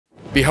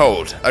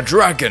Behold, a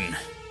dragon!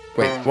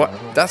 Wait, what?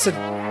 That's a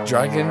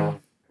dragon?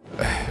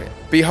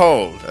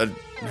 Behold,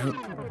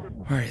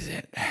 where is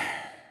it?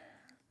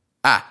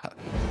 Ah,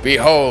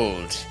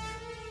 behold!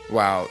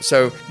 Wow,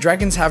 so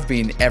dragons have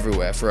been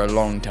everywhere for a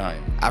long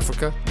time.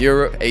 Africa,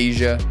 Europe,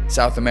 Asia,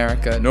 South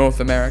America, North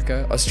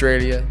America,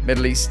 Australia,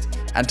 Middle East,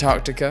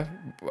 Antarctica.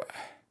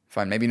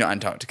 Fine, maybe not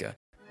Antarctica.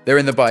 They're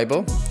in the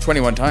Bible,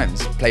 21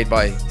 times, played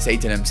by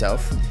Satan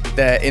himself.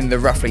 They're in the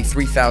roughly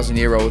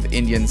 3,000-year-old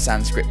Indian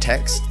Sanskrit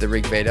text, the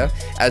Rig Veda,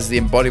 as the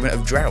embodiment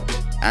of drought.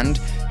 And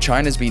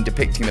China's been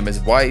depicting them as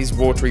wise,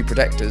 watery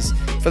protectors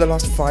for the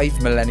last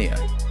 5 millennia.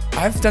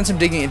 I've done some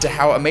digging into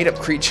how a made-up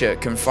creature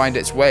can find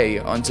its way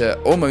onto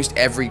almost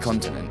every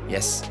continent.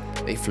 Yes,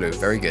 they flew,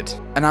 very good.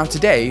 And now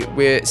today,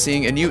 we're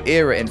seeing a new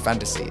era in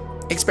fantasy,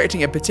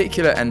 expecting a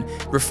particular and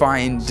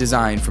refined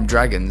design from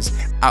dragons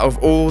out of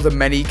all the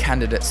many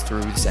candidates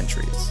through the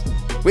centuries.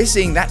 We're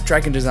seeing that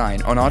dragon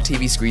design on our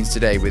TV screens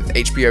today with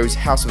HBO's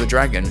House of the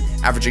Dragon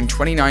averaging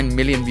 29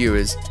 million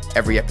viewers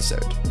every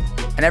episode.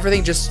 And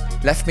everything just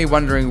left me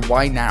wondering,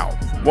 why now?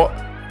 What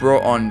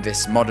brought on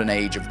this modern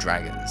age of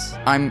dragons?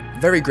 I'm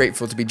very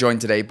grateful to be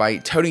joined today by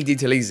Tony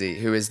DiTerlizzi,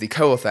 who is the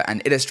co-author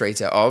and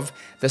illustrator of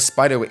The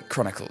Spiderwick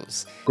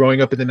Chronicles.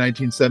 Growing up in the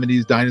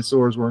 1970s,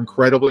 dinosaurs were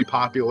incredibly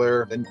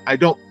popular, and I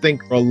don't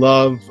think a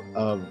love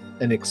of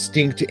an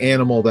extinct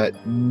animal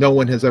that no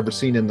one has ever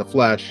seen in the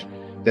flesh,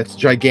 that's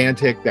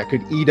gigantic, that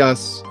could eat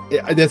us.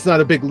 That's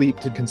not a big leap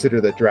to consider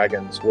that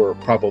dragons were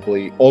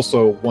probably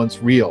also once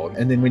real.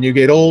 And then when you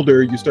get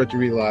older, you start to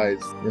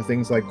realize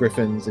things like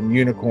griffins and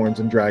unicorns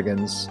and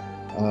dragons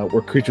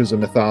were creatures of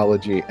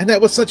mythology. And that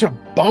was such a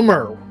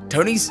bummer.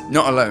 Tony's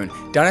not alone.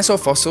 Dinosaur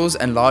fossils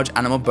and large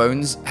animal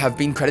bones have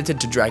been credited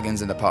to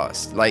dragons in the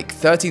past, like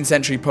 13th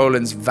century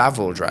Poland's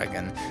Wawel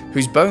dragon,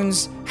 whose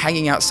bones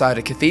hanging outside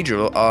a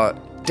cathedral are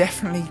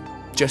definitely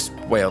just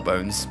whale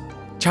bones.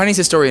 Chinese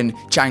historian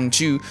Chang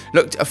Chu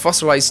looked at a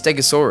fossilized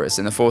Stegosaurus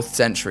in the 4th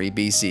century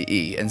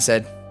BCE and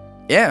said,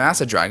 yeah,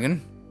 that's a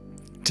dragon.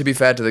 To be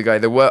fair to the guy,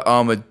 there were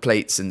armored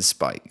plates and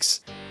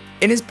spikes.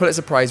 In his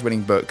Pulitzer Prize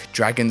winning book,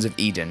 Dragons of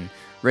Eden,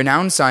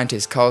 renowned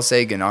scientist Carl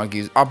Sagan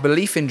argues our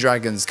belief in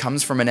dragons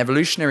comes from an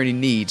evolutionary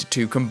need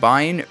to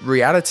combine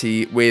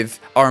reality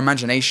with our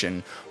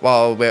imagination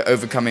while we're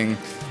overcoming,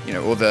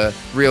 all the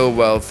real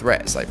world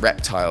threats like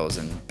reptiles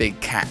and big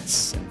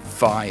cats and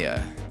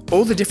fire.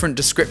 All the different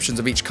descriptions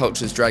of each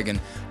culture's dragon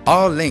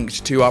are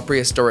linked to our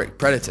prehistoric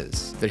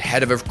predators. The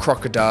head of a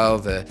crocodile,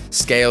 the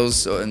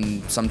scales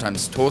and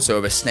sometimes torso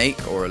of a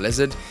snake or a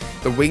lizard,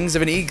 the wings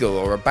of an eagle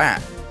or a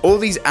bat. All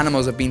these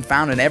animals have been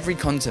found on every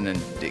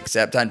continent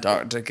except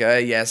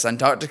Antarctica. Yes,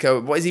 Antarctica,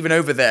 what is even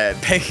over there?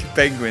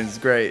 Penguins,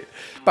 great.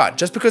 But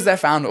just because they're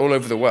found all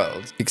over the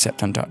world,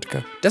 except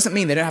Antarctica, doesn't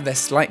mean they don't have their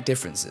slight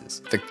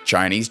differences. The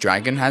Chinese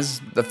dragon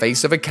has the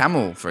face of a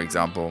camel, for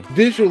example.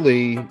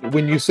 Visually,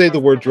 when you say the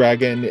word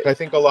dragon, I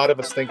think a lot of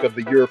us think of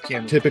the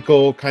European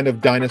typical kind of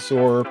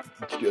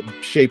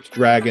dinosaur-shaped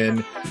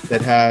dragon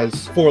that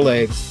has 4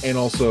 legs and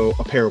also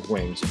a pair of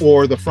wings,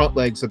 or the front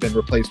legs have been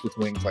replaced with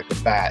wings like a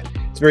bat.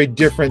 It's very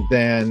different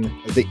than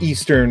the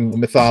Eastern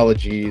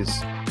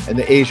mythologies and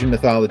the Asian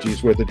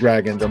mythologies where the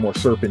dragons are more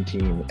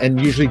serpentine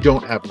and usually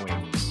don't have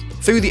wings.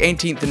 Through the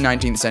 18th and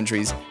 19th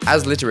centuries,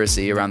 as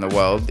literacy around the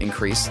world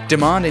increased,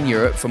 demand in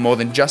Europe for more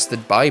than just the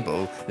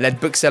Bible led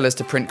booksellers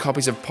to print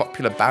copies of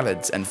popular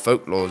ballads and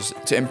folklores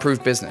to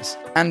improve business.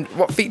 And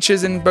what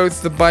features in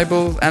both the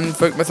Bible and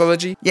folk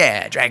mythology?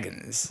 Yeah,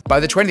 dragons. By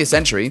the 20th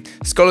century,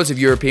 scholars of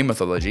European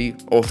mythology,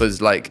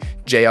 authors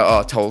like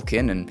J.R.R.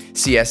 Tolkien and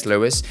C.S.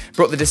 Lewis,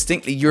 brought the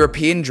distinctly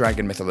European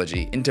dragon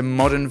mythology into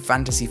modern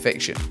fantasy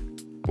fiction.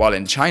 While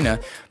in China,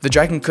 the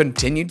dragon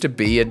continued to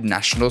be a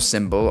national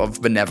symbol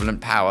of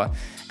benevolent power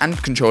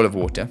and control of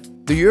water.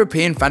 The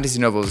European fantasy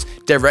novels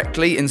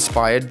directly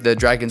inspired the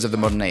dragons of the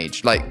modern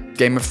age, like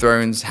Game of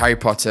Thrones, Harry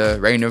Potter,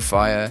 Reign of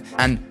Fire,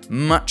 and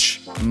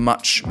much,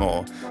 much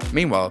more.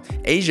 Meanwhile,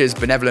 Asia's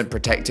benevolent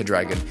protector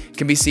dragon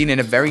can be seen in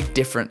a very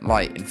different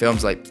light in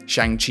films like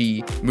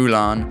Shang-Chi,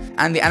 Mulan,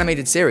 and the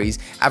animated series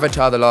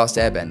Avatar: The Last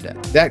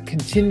Airbender. That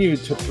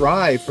continued to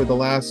thrive for the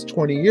last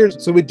 20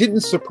 years, so it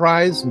didn't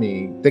surprise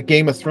me that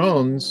Game of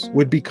Thrones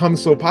would become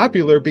so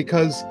popular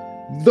because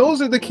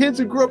those are the kids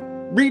who grew up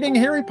reading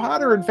Harry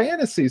Potter and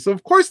fantasy. So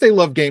of course they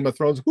love Game of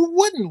Thrones. Who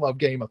wouldn't love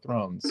Game of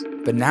Thrones?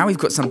 But now we've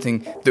got something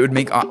that would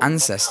make our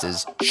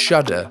ancestors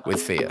shudder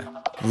with fear.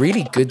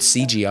 Really good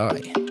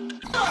CGI.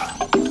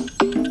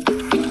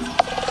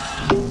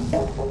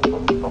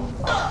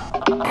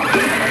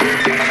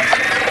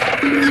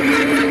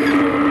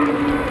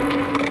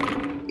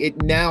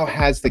 It now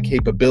has the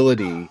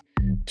capability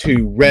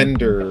to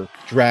render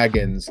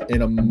dragons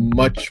in a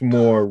much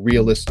more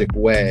realistic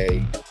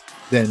way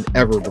than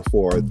ever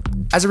before.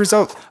 As a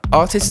result,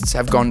 artists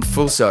have gone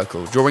full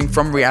circle, drawing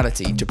from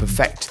reality to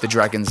perfect the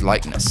dragon's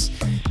likeness.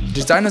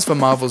 Designers for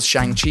Marvel's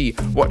Shang-Chi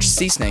watch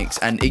sea snakes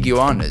and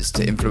iguanas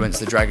to influence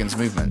the dragon's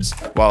movements,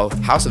 while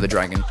House of the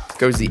Dragon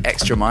goes the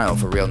extra mile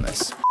for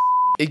realness.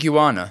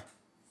 Iguana.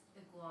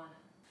 Iguana.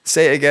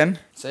 Say it again.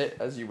 Say it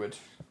as you would.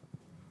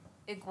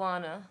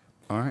 Iguana.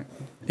 Alright.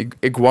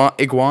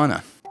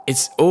 Iguana.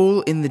 It's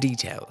all in the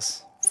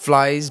details.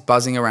 Flies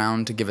buzzing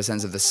around to give a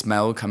sense of the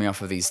smell coming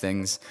off of these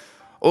things.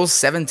 All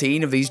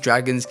 17 of these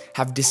dragons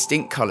have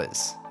distinct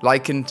colours,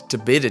 likened to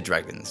bearded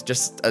dragons,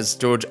 just as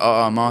George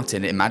R.R.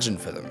 Martin imagined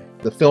for them.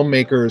 The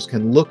filmmakers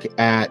can look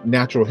at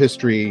natural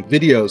history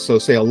videos, so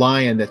say a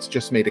lion that's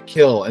just made a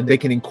kill, and they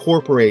can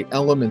incorporate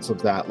elements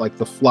of that, like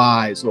the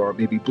flies or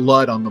maybe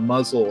blood on the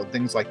muzzle and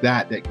things like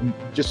that, that can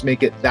just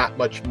make it that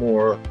much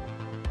more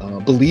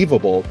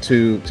believable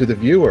to the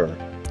viewer.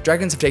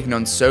 Dragons have taken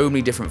on so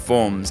many different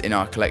forms in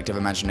our collective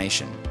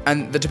imagination.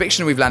 And the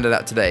depiction we've landed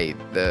at today,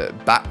 the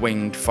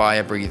bat-winged,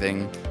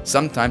 fire-breathing,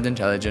 sometimes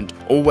intelligent,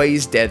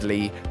 always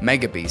deadly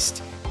mega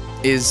beast,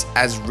 is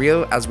as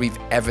real as we've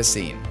ever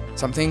seen.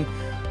 Something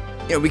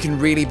we can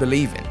really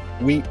believe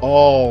in. We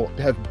all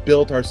have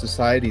built our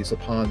societies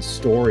upon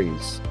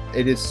stories.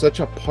 It is such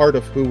a part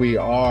of who we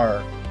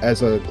are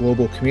as a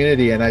global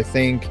community, and I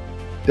think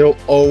there'll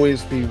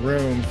always be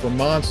room for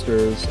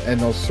monsters, and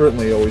there'll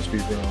certainly always be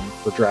room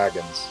for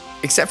dragons.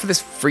 Except for this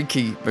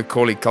freaky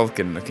Macaulay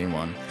Culkin looking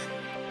one.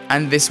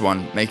 And this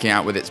one making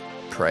out with its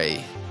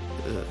prey.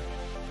 Ugh.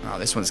 Oh,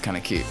 this one's kind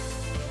of cute.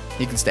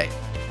 You can stay.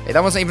 Hey,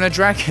 that wasn't even a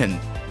dragon.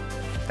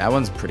 That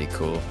one's pretty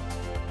cool.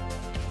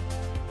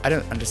 I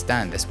don't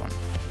understand this one.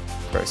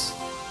 Gross.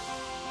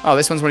 Oh,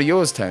 this one's one of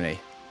yours, Tony.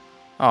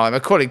 Oh,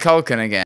 Macaulay Culkin again.